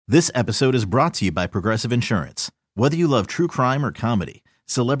This episode is brought to you by Progressive Insurance. Whether you love true crime or comedy,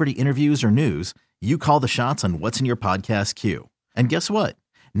 celebrity interviews or news, you call the shots on what's in your podcast queue. And guess what?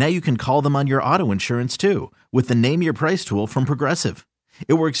 Now you can call them on your auto insurance too with the Name Your Price tool from Progressive.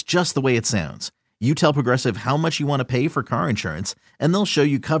 It works just the way it sounds. You tell Progressive how much you want to pay for car insurance, and they'll show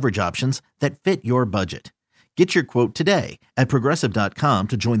you coverage options that fit your budget. Get your quote today at Progressive.com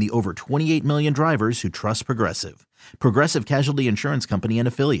to join the over 28 million drivers who trust Progressive. Progressive Casualty Insurance Company and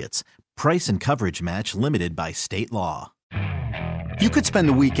Affiliates. Price and coverage match limited by state law. You could spend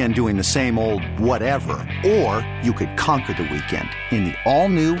the weekend doing the same old whatever, or you could conquer the weekend in the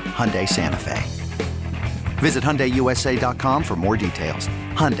all-new Hyundai Santa Fe. Visit HyundaiUSA.com for more details.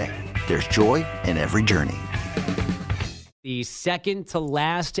 Hyundai, there's joy in every journey. The second to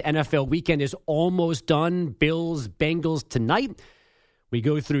last NFL weekend is almost done. Bills, Bengals tonight. We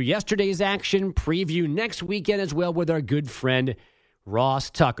go through yesterday's action, preview next weekend as well with our good friend Ross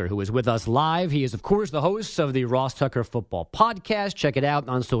Tucker, who is with us live. He is, of course, the host of the Ross Tucker Football Podcast. Check it out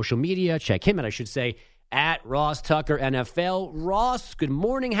on social media. Check him out, I should say, at Ross Tucker NFL. Ross, good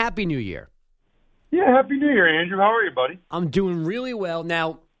morning. Happy New Year. Yeah, Happy New Year, Andrew. How are you, buddy? I'm doing really well.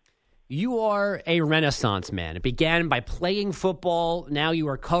 Now, you are a Renaissance man. It began by playing football. Now you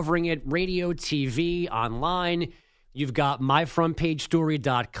are covering it, radio, TV, online. You've got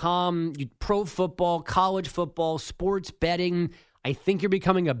myfrontpagestory.com, pro football, college football, sports betting. I think you're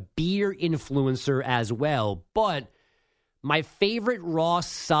becoming a beer influencer as well. But my favorite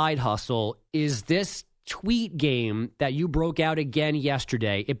Ross side hustle is this tweet game that you broke out again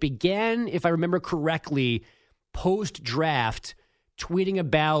yesterday. It began, if I remember correctly, post-draft, tweeting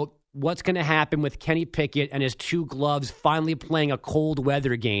about what's going to happen with Kenny Pickett and his two gloves finally playing a cold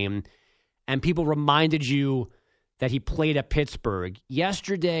weather game. And people reminded you that he played at Pittsburgh.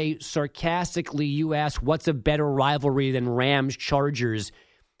 Yesterday, sarcastically, you asked what's a better rivalry than Rams-Chargers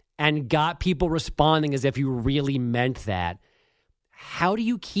and got people responding as if you really meant that. How do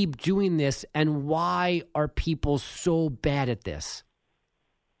you keep doing this, and why are people so bad at this?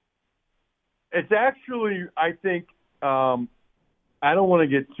 It's actually, I think, I don't want to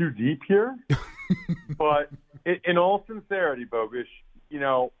get too deep here, but in all sincerity, Bogusch,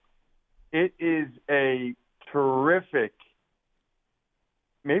 it is a terrific,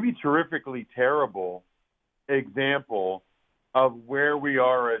 maybe terrifically terrible example of where we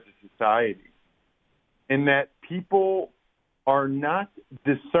are as a society, in that people are not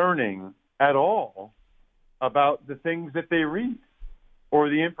discerning at all about the things that they read or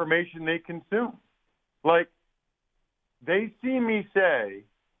the information they consume. Like, they see me say,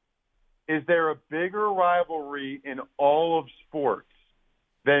 is there a bigger rivalry in all of sports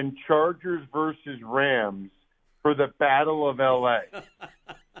than Chargers versus Rams for the Battle of L.A.?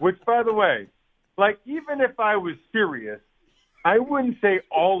 Which, by the way, even if I was serious, I wouldn't say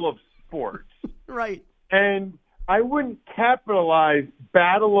all of sports. Right. And I wouldn't capitalize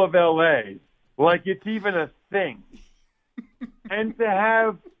Battle of L.A. like it's even a thing. And to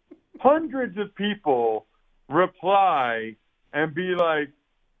have hundreds of people reply and be like,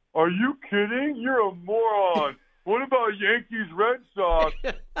 are you kidding? You're a moron. What about Yankees, Red Sox,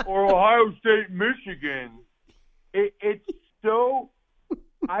 or Ohio State, Michigan? It's so,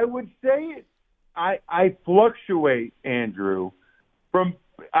 I would say, I fluctuate, Andrew, from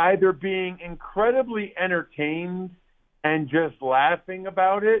either being incredibly entertained and just laughing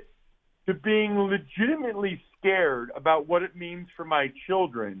about it to being legitimately scared about what it means for my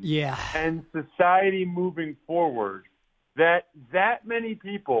children and society moving forward, that many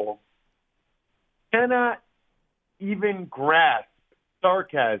people cannot even grasp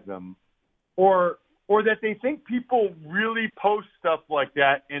sarcasm or that they think people really post stuff like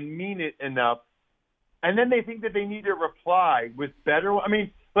that and mean it enough, and then they think that they need to reply with better. I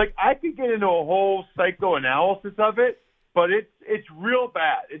mean, I could get into a whole psychoanalysis of it, but it's real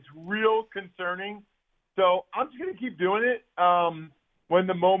bad. It's real concerning. So I'm just going to keep doing it when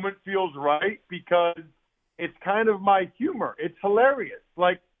the moment feels right, because it's kind of my humor. It's hilarious.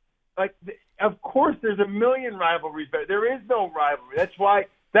 Of course, there's a million rivalries, but there is no rivalry. That's why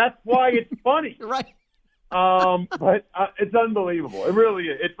it's funny. Right. But it's unbelievable. It really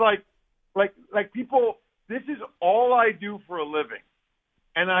is. It's like people. This is all I do for a living,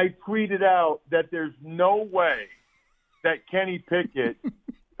 and I tweeted out that there's no way that Kenny Pickett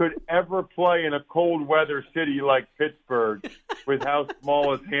could ever play in a cold weather city like Pittsburgh with how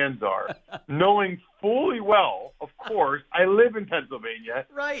small his hands are, knowing fully well, of course, I live in Pennsylvania,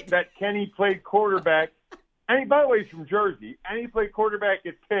 right, that Kenny played quarterback, and by the way, he's from Jersey, and he played quarterback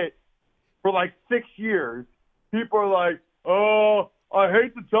at Pitt for 6 years. People are like, oh, I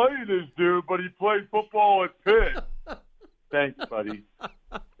hate to tell you this, dude, but he played football at Pitt. Thanks, buddy.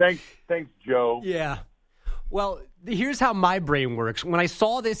 Thanks, Joe. Yeah. Well, here's how my brain works. When I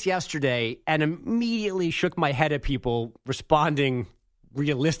saw this yesterday and immediately shook my head at people responding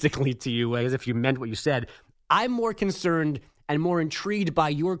realistically to you as if you meant what you said, I'm more concerned and more intrigued by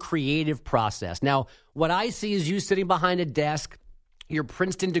your creative process. Now, what I see is you sitting behind a desk, your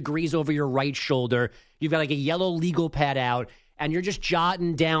Princeton degrees over your right shoulder, you've got like a yellow legal pad out, and you're just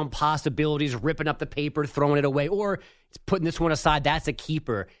jotting down possibilities, ripping up the paper, throwing it away, or putting this one aside, that's a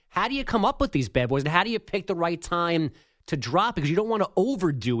keeper. How do you come up with these bad boys, and how do you pick the right time to drop? Because you don't want to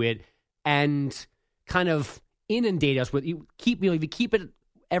overdo it and kind of inundate us with, if you keep it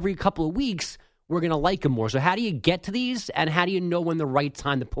every couple of weeks, we're going to like them more. So how do you get to these, and how do you know when the right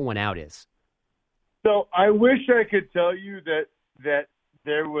time to put one out is? So I wish I could tell you that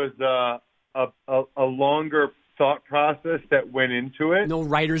there was a longer thought process that went into it. No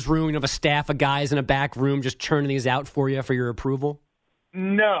writer's room, you have a staff of guys in a back room just churning these out for you for your approval?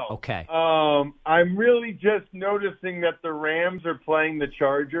 No. Okay. I'm really just noticing that the Rams are playing the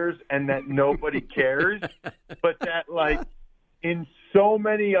Chargers and that nobody cares, but that, like, in so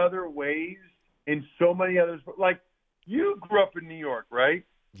many other ways, in so many others, like, you grew up in New York, right?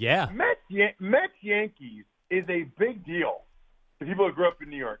 Yeah. Mets Yankees is a big deal to people who grew up in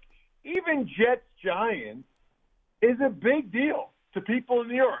New York. Even Jets Giants is a big deal to people in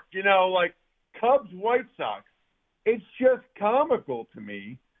New York. You know, like Cubs White Sox. It's just comical to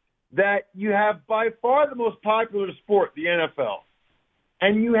me that you have by far the most popular sport, the NFL,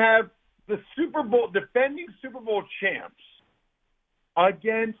 and you have the Super Bowl, defending Super Bowl champs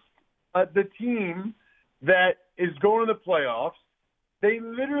against the team that is going to the playoffs. They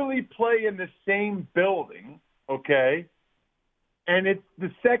literally play in the same building, okay? And it's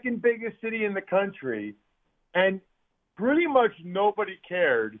the second biggest city in the country. And pretty much nobody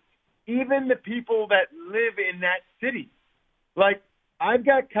cared, even the people that live in that city. Like, I've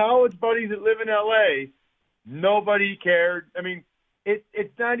got college buddies that live in L.A. Nobody cared. I mean,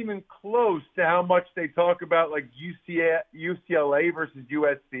 it's not even close to how much they talk about, like, UCLA versus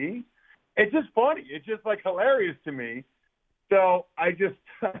USC. It's just funny. It's just, like, hilarious to me. So I just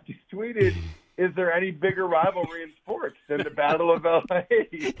tweeted, is there any bigger rivalry in sports than the Battle of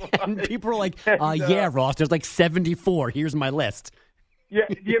L.A.? And people are like, yeah, Ross, there's like 74. Here's my list. Yeah,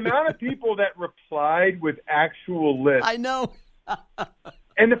 the amount of people that replied with actual lists. I know.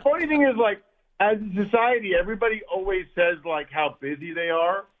 And the funny thing is, like, as a society, everybody always says, like, how busy they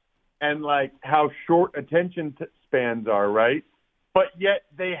are and, like, how short attention spans are, right? But yet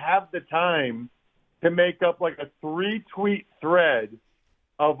they have the time to make up, like, a 3-tweet thread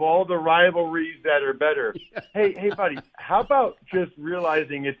of all the rivalries that are better. Hey, buddy, how about just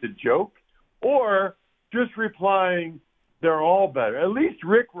realizing it's a joke, or just replying, they're all better? At least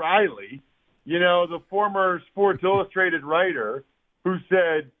Rick Riley, you know, the former Sports Illustrated writer who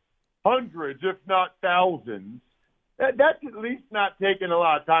said hundreds, if not thousands, that's at least not taking a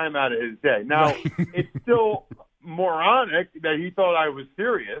lot of time out of his day. Now, it's still moronic that he thought I was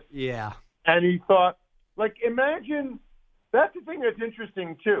serious. Yeah. And he thought, like, imagine, that's the thing that's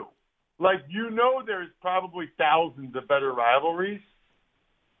interesting, too. Like, you know, there's probably thousands of better rivalries.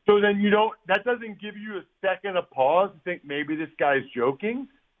 So then that doesn't give you a second of pause to think maybe this guy's joking.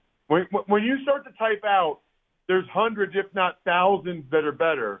 When you start to type out, there's hundreds, if not thousands, that are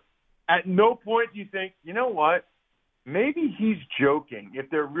better, at no point do you think, you know what, maybe he's joking if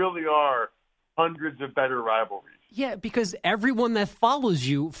there really are hundreds of better rivalries. Yeah, because everyone that follows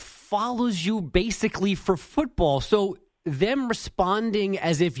you basically for football. So them responding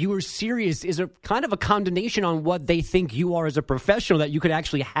as if you were serious is a kind of a condemnation on what they think you are as a professional, that you could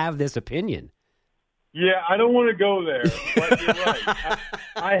actually have this opinion. Yeah, I don't want to go there, but you're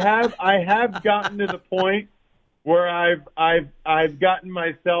right. I have gotten to the point where I've gotten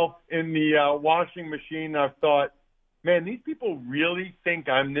myself in the washing machine. I've thought, man, these people really think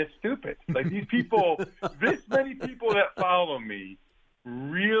I'm this stupid. Like, these people, this many people that follow me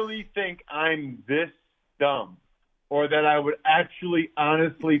really think I'm this dumb, or that I would actually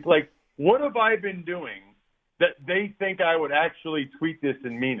honestly, like, what have I been doing that they think I would actually tweet this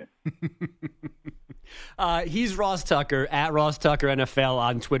and mean it? He's Ross Tucker, at Ross Tucker NFL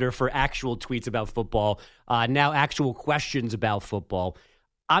on Twitter for actual tweets about football, now actual questions about football.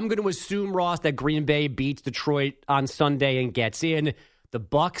 I'm going to assume, Ross, that Green Bay beats Detroit on Sunday and gets in. The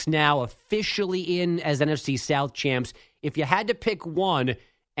Bucs now officially in as NFC South champs. If you had to pick one,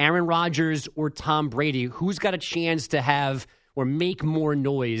 Aaron Rodgers or Tom Brady, who's got a chance to have or make more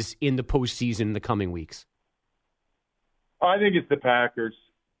noise in the postseason in the coming weeks? I think it's the Packers.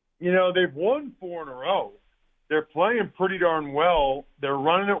 You know, they've won 4 in a row. They're playing pretty darn well. They're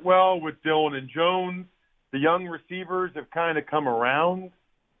running it well with Dillon and Jones. The young receivers have kind of come around.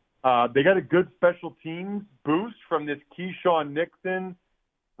 They got a good special teams boost from this Keyshawn Nixon.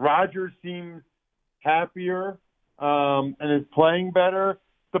 Rodgers seems happier and is playing better.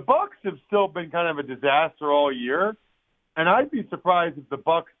 The Bucs have still been kind of a disaster all year, and I'd be surprised if the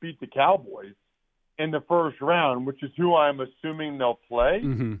Bucs beat the Cowboys in the first round, which is who I'm assuming they'll play.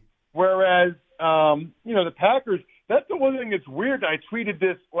 Mm-hmm. Whereas, the Packers, that's the one thing that's weird. I tweeted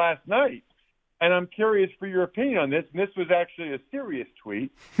this last night, and I'm curious for your opinion on this, and this was actually a serious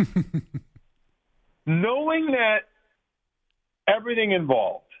tweet. Knowing that everything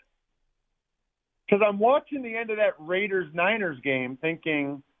involved, because I'm watching the end of that Raiders-Niners game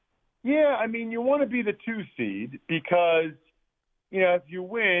thinking, yeah, I mean, you want to be the 2 seed because, if you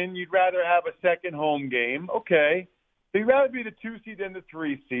win, you'd rather have a second home game. Okay. So you'd rather be the 2 seed than the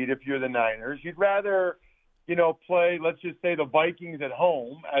 3 seed if you're the Niners. You'd rather, play, let's just say, the Vikings at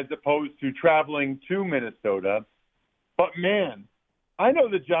home as opposed to traveling to Minnesota. But, man, I know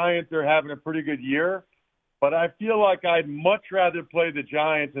the Giants are having a pretty good year, but I feel like I'd much rather play the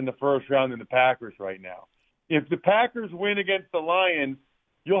Giants in the first round than the Packers right now. If the Packers win against the Lions,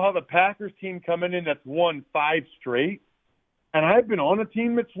 you'll have a Packers team coming in that's won 5 straight. And I've been on a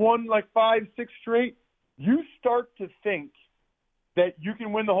team that's won like 5, 6 straight. You start to think that you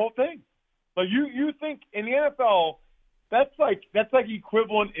can win the whole thing. Like you think in the NFL, that's like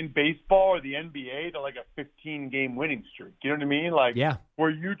equivalent in baseball or the NBA to like a 15-game winning streak. You know what I mean? Like, yeah.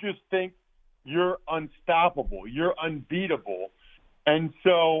 Where you just think you're unstoppable, you're unbeatable. And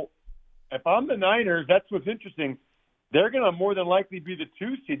so if I'm the Niners, that's what's interesting. They're going to more than likely be the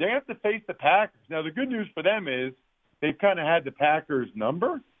 2 seed. They have to face the Packers. Now, the good news for them is they've kind of had the Packers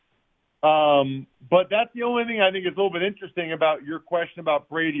number. But that's the only thing I think is a little bit interesting about your question about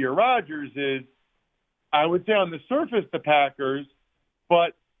Brady or Rodgers is I would say on the surface the Packers,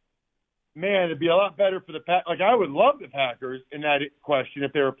 but, man, it'd be a lot better for the Packers. Like, I would love the Packers in that question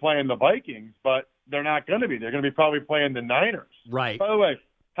if they were playing the Vikings, but they're not going to be. They're going to be probably playing the Niners. Right. By the way,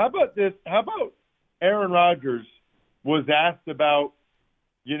 how about this? How about Aaron Rodgers was asked about,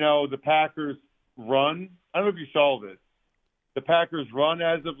 the Packers' run. I don't know if you saw this. The Packers' run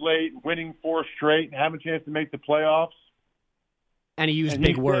as of late, winning 4 straight, and having a chance to make the playoffs. And he used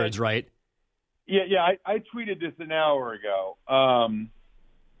big words, right? Yeah. I tweeted this an hour ago.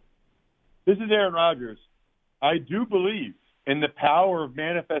 This is Aaron Rodgers. I do believe in the power of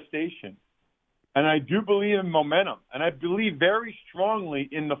manifestation, and I do believe in momentum, and I believe very strongly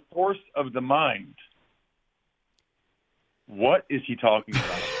in the force of the mind. What is he talking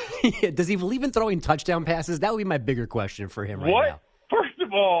about? Does he believe in throwing touchdown passes? That would be my bigger question for him right now. First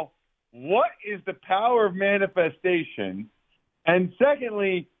of all, what is the power of manifestation? And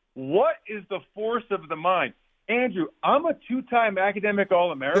secondly, what is the force of the mind? Andrew, I'm a 2-time academic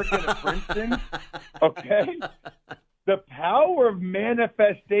All-American at Princeton, okay? The power of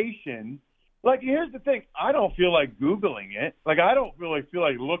manifestation, like, here's the thing. I don't feel like Googling it. Like, I don't really feel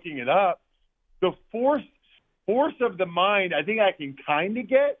like looking it up. The force of the mind, I think I can kind of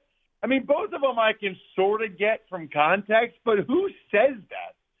get. I mean, both of them I can sort of get from context, but who says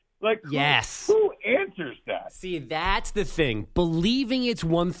that? Like, yes. Who answers that? See, that's the thing. Believing it's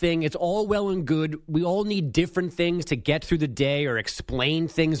one thing, it's all well and good. We all need different things to get through the day or explain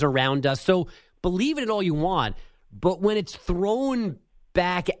things around us. So believe in it all you want. But when it's thrown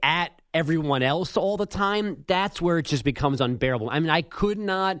back at everyone else all the time, that's where it just becomes unbearable. I mean, I could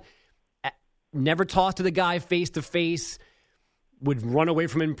not never talk to the guy face to face, would run away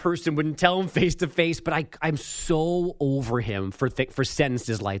from him in person, wouldn't tell him face to face, but I'm so over him for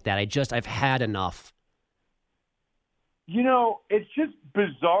sentences like that. I've had enough. It's just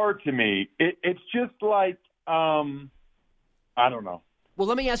bizarre to me. It's just like, I don't know. Well,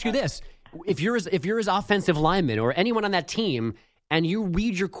 let me ask you this. If you're his offensive lineman or anyone on that team, and you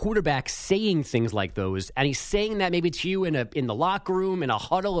read your quarterback saying things like those, and he's saying that maybe to you in the locker room, in a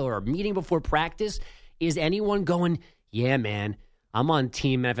huddle or a meeting before practice, is anyone going, yeah, man, I'm on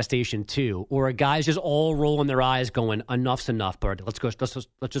team manifestation too? Or are guys just all rolling their eyes going, enough's enough, Bird. Let's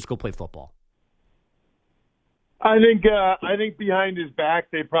just go play football? I think behind his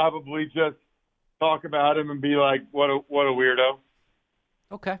back they probably just talk about him and be like, what a weirdo.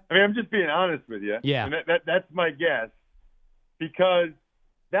 Okay. I mean, I'm just being honest with you. Yeah. And that's my guess. Because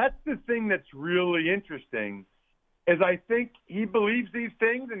that's the thing that's really interesting is I think he believes these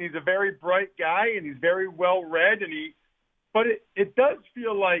things, and he's a very bright guy, and he's very well read, but it does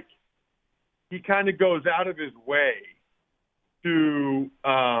feel like he kind of goes out of his way to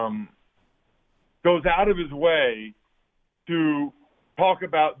talk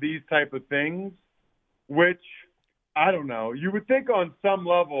about these type of things, which I don't know. You would think on some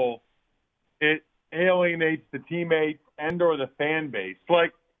level it alienates the teammates and or the fan base.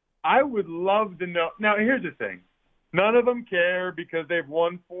 Like, I would love to know. Now, here's the thing. None of them care because they've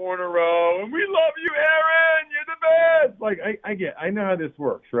won 4 in a row, and we love you, Aaron. You're the best. Like, I know how this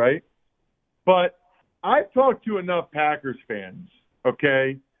works, right? But I've talked to enough Packers fans,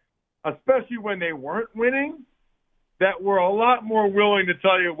 okay, especially when they weren't winning, that were a lot more willing to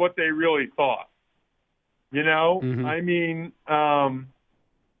tell you what they really thought. You know? Mm-hmm. I mean,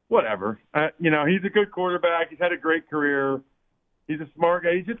 whatever. He's a good quarterback. He's had a great career. He's a smart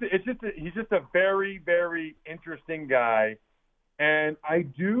guy. He's just a very, very interesting guy. And I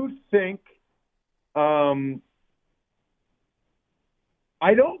do think I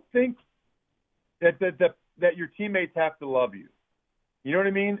don't think that your teammates have to love you. You know what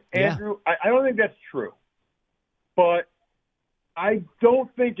I mean? Yeah. Andrew, I don't think that's true. But I don't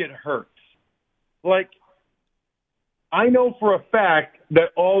think it hurts. Like, I know for a fact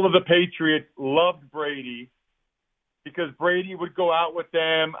that all of the Patriots loved Brady because Brady would go out with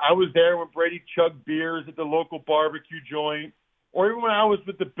them. I was there when Brady chugged beers at the local barbecue joint, or even when I was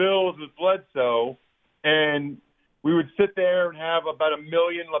with the Bills with Bledsoe, and we would sit there and have about 1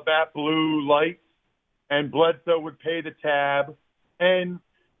 million Labatt Blue lights, and Bledsoe would pay the tab. And,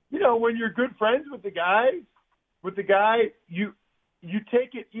 when you're good friends with the guy, you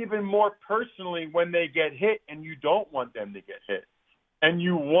take it even more personally when they get hit and you don't want them to get hit. And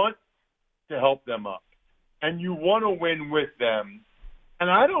you want to help them up. And you want to win with them. And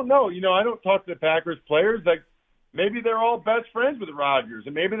I don't know. I don't talk to the Packers players. Like, maybe they're all best friends with Rodgers,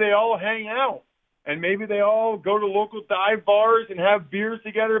 and maybe they all hang out, and maybe they all go to local dive bars and have beers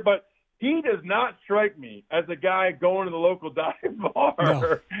together. But he does not strike me as a guy going to the local dive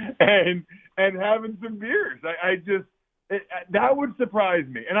bar and having some beers. That would surprise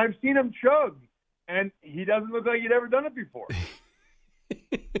me. And I've seen him chug, and he doesn't look like he'd ever done it before.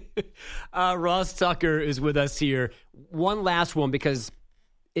 Ross Tucker is with us here. One last one, because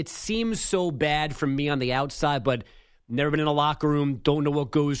it seems so bad from me on the outside, but never been in a locker room, don't know what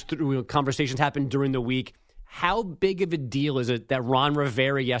goes through, conversations happen during the week. How big of a deal is it that Ron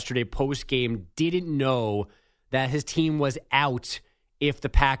Rivera yesterday post-game didn't know that his team was out if the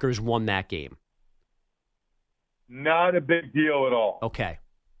Packers won that game? Not a big deal at all. Okay.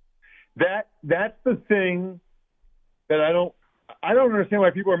 That's the thing that I don't understand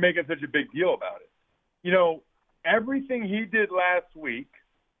why people are making such a big deal about it. Everything he did last week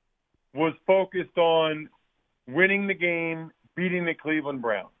was focused on winning the game, beating the Cleveland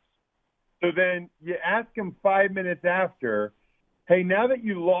Browns. So then you ask him 5 minutes after, hey, now that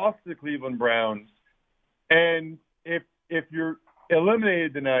you lost the Cleveland Browns, and if you're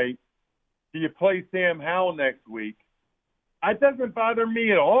eliminated tonight, do you play Sam Howell next week? It doesn't bother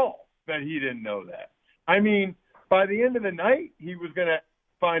me at all that he didn't know that. I mean, by the end of the night, he was going to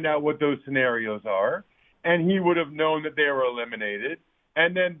find out what those scenarios are, and he would have known that they were eliminated,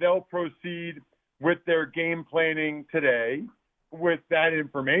 and then they'll proceed with their game planning today with that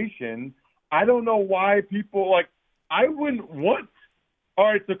information. I don't know why people, I wouldn't want, all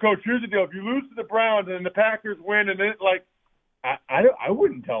right, so Coach, here's the deal. If you lose to the Browns and the Packers win, and then, I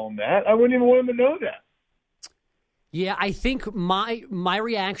wouldn't tell them that. I wouldn't even want them to know that. Yeah, I think my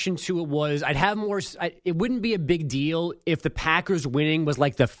reaction to it was I'd have more. It wouldn't be a big deal if the Packers winning was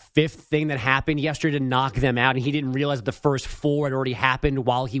like the 5th thing that happened yesterday to knock them out, and he didn't realize the first 4 had already happened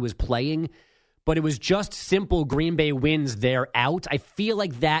while he was playing. But it was just simple Green Bay wins, they're out. I feel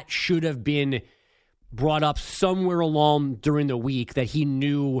like that should have been brought up somewhere along during the week, that he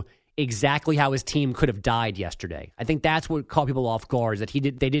knew exactly how his team could have died yesterday. I think that's what caught people off guard, is that he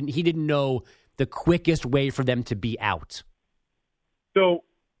didn't know the quickest way for them to be out. So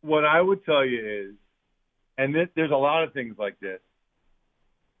what I would tell you is, and there's a lot of things like this,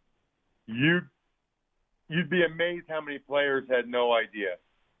 you'd be amazed how many players had no idea.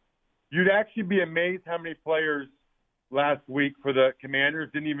 You'd actually be amazed how many players last week for the Commanders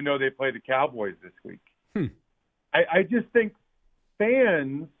didn't even know they played the Cowboys this week. I just think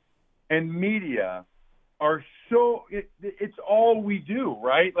fans and media are so it's all we do,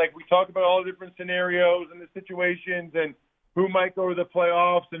 right? Like, we talk about all the different scenarios and the situations and who might go to the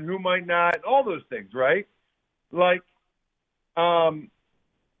playoffs and who might not, and all those things, right?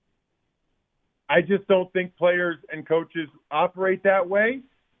 I just don't think players and coaches operate that way,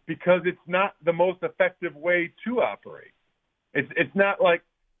 because it's not the most effective way to operate. It's not like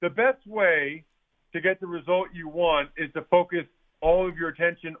the best way to get the result you want is to focus all of your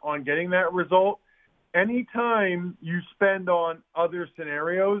attention on getting that result. Anytime you spend on other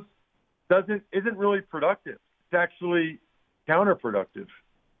scenarios isn't really productive. It's actually counterproductive.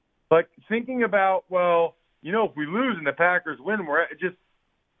 Like, thinking about, if we lose and the Packers win,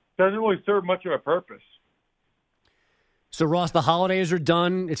 doesn't really serve much of a purpose. So, Ross, the holidays are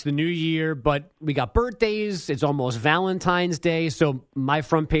done. It's the new year, but we got birthdays. It's almost Valentine's Day. So,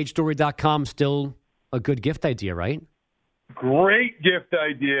 myfrontpagestory.com still a good gift idea, right? Great gift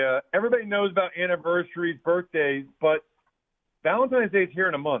idea. Everybody knows about anniversaries, birthdays, but Valentine's Day is here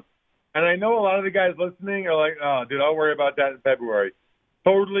in a month. And I know a lot of the guys listening are like, oh, dude, I'll worry about that in February.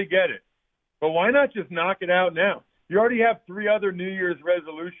 Totally get it. But why not just knock it out now? You already have 3 other New Year's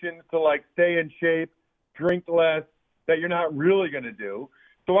resolutions to, like, stay in shape, drink less, that you're not really going to do.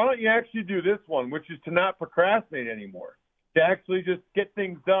 So why don't you actually do this one, which is to not procrastinate anymore, to actually just get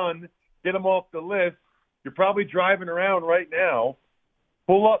things done, get them off the list. You're probably driving around right now.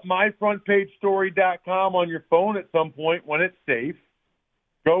 Pull up myfrontpagestory.com on your phone at some point when it's safe.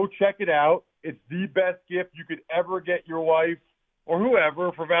 Go check it out. It's the best gift you could ever get your wife or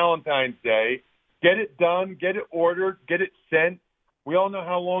whoever for Valentine's Day. Get it done, get it ordered, get it sent. We all know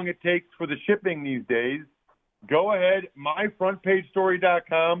how long it takes for the shipping these days. Go ahead,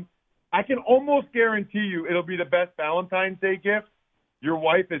 myfrontpagestory.com. I can almost guarantee you it'll be the best Valentine's Day gift your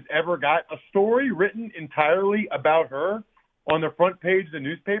wife has ever got. A story written entirely about her on the front page of the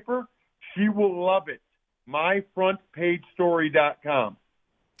newspaper. She will love it. myfrontpagestory.com.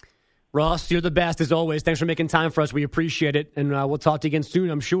 Ross, you're the best as always. Thanks for making time for us. We appreciate it. And we'll talk to you again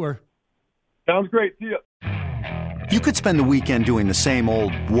soon, I'm sure. Sounds great. See ya. You could spend the weekend doing the same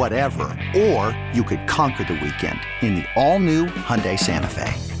old whatever, or you could conquer the weekend in the all-new Hyundai Santa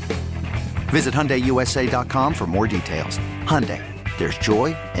Fe. Visit HyundaiUSA.com for more details. Hyundai, there's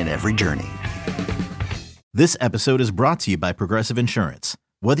joy in every journey. This episode is brought to you by Progressive Insurance.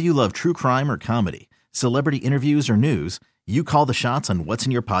 Whether you love true crime or comedy, celebrity interviews or news, you call the shots on what's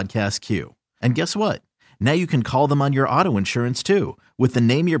in your podcast queue. And guess what? Now you can call them on your auto insurance too with the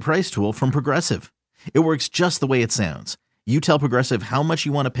Name Your Price tool from Progressive. It works just the way it sounds. You tell Progressive how much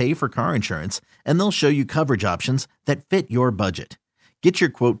you want to pay for car insurance, and they'll show you coverage options that fit your budget. Get your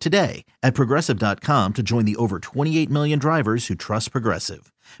quote today at Progressive.com to join the over 28 million drivers who trust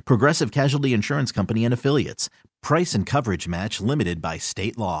Progressive. Progressive Casualty Insurance Company and Affiliates. Price and coverage match limited by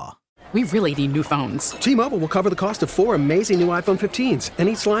state law. We really need new phones. T-Mobile will cover the cost of 4 amazing new iPhone 15s, and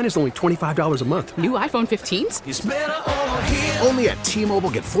each line is only $25 a month. New iPhone 15s? It's better over here. Only at T-Mobile,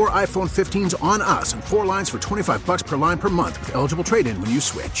 get 4 iPhone 15s on us and 4 lines for $25 per line per month with eligible trade-in when you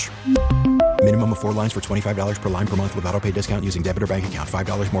switch. Minimum of 4 lines for $25 per line per month with autopay discount using debit or bank account.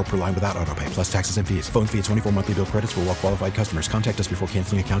 $5 more per line without autopay, plus taxes and fees. Phone fee at 24 monthly bill credits for well-qualified customers. Contact us before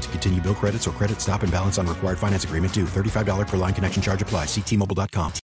canceling account to continue bill credits or credit stop and balance on required finance agreement due. $35 per line connection charge applies. See T-Mobile.com.